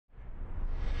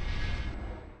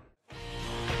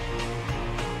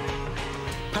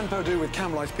Pain Perdu with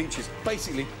caramelised peaches,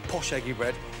 basically posh eggy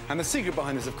bread. And the secret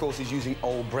behind this, of course, is using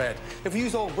old bread. If we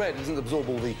use old bread, it doesn't absorb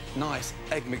all the nice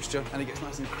egg mixture and it gets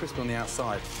nice and crisp on the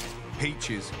outside.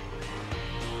 Peaches.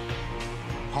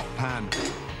 Hot pan.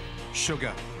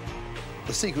 Sugar.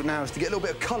 The secret now is to get a little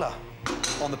bit of colour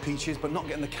on the peaches, but not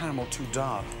getting the caramel too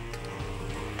dark.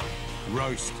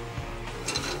 Roast.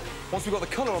 Once we've got the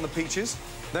colour on the peaches,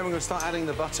 then we're going to start adding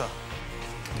the butter.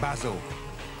 Basil.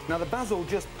 Now, the basil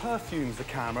just perfumes the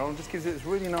caramel and just gives it this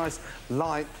really nice,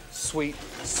 light, sweet,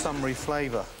 summery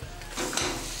flavour.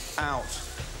 Out.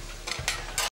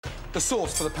 The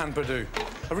sauce for the Pain Perdu.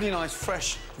 A really nice,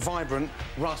 fresh, vibrant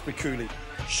raspberry coulis.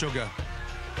 Sugar.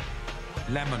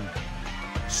 Lemon.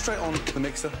 Straight on the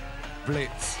mixer.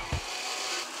 Blitz.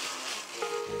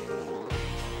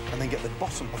 And then get the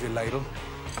bottom of your ladle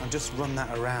and just run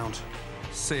that around.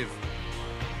 Sieve.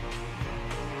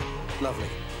 Lovely.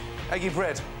 Eggy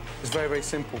bread is very, very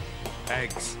simple.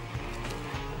 Eggs.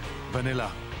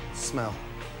 Vanilla. Smell.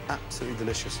 Absolutely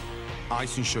delicious.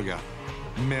 Icing sugar.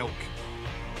 Milk.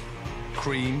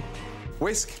 Cream.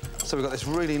 Whisk. So we've got this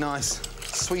really nice,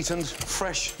 sweetened,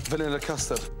 fresh vanilla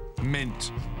custard.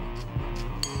 Mint.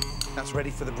 That's ready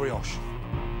for the brioche.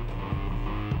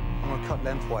 I'm going to cut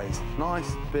lengthways.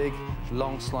 Nice, big,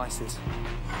 long slices.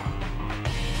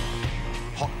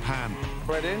 Hot pan.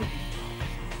 Bread in,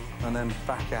 and then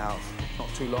back out. Not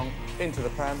too long. Into the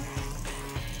pan.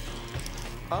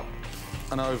 Up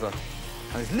and over.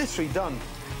 And it's literally done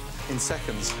in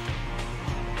seconds.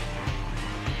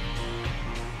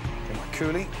 Get my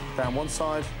coulis down one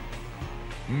side.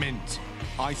 Mint.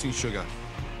 Icing sugar.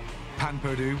 Pain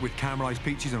Perdu with caramelised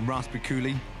peaches and raspberry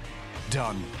coulis.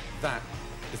 Done. That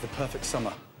is the perfect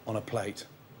summer on a plate.